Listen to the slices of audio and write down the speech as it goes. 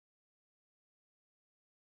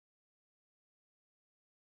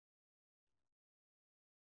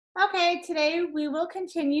Okay, today we will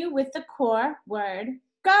continue with the core word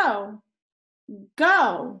go.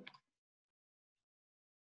 Go.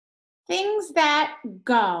 Things that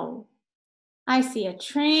go. I see a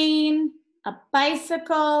train, a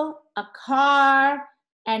bicycle, a car,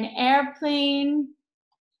 an airplane.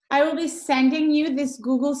 I will be sending you this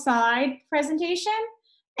Google slide presentation.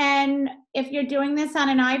 And if you're doing this on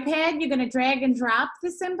an iPad, you're going to drag and drop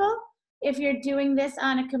the symbol. If you're doing this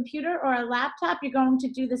on a computer or a laptop, you're going to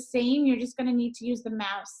do the same. You're just going to need to use the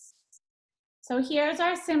mouse. So here's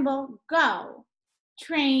our symbol, go.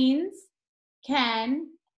 Trains can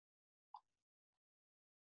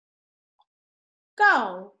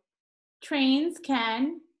go. Trains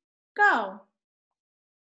can go.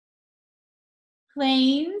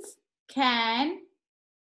 Planes can,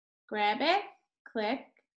 grab it, click,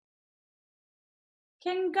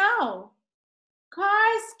 can go.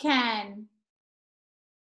 Cars can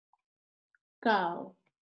go.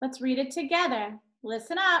 Let's read it together.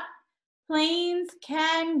 Listen up. Planes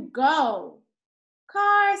can go.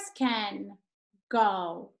 Cars can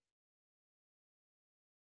go.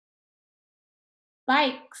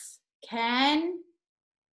 Bikes can,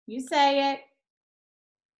 you say it,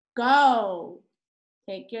 go.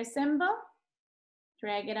 Take your symbol,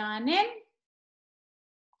 drag it on in.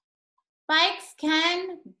 Bikes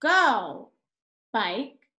can go.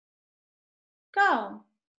 Bike, go.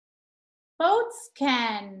 Boats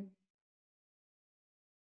can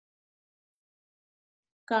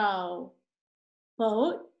go.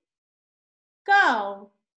 Boat,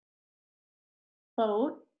 go.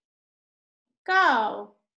 Boat,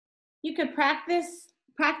 go. You could practice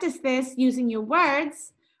this using your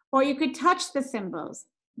words, or you could touch the symbols.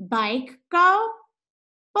 Bike, go.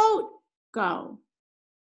 Boat, go.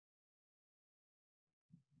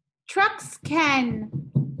 Trucks can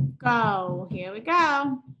go. Here we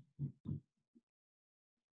go.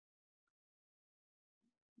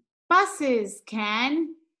 Buses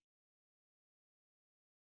can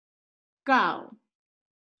go.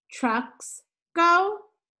 Trucks go.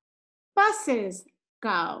 Buses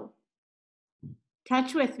go.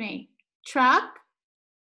 Touch with me. Truck,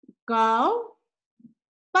 go.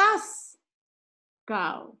 Bus,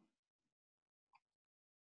 go.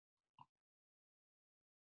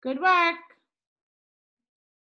 Good work.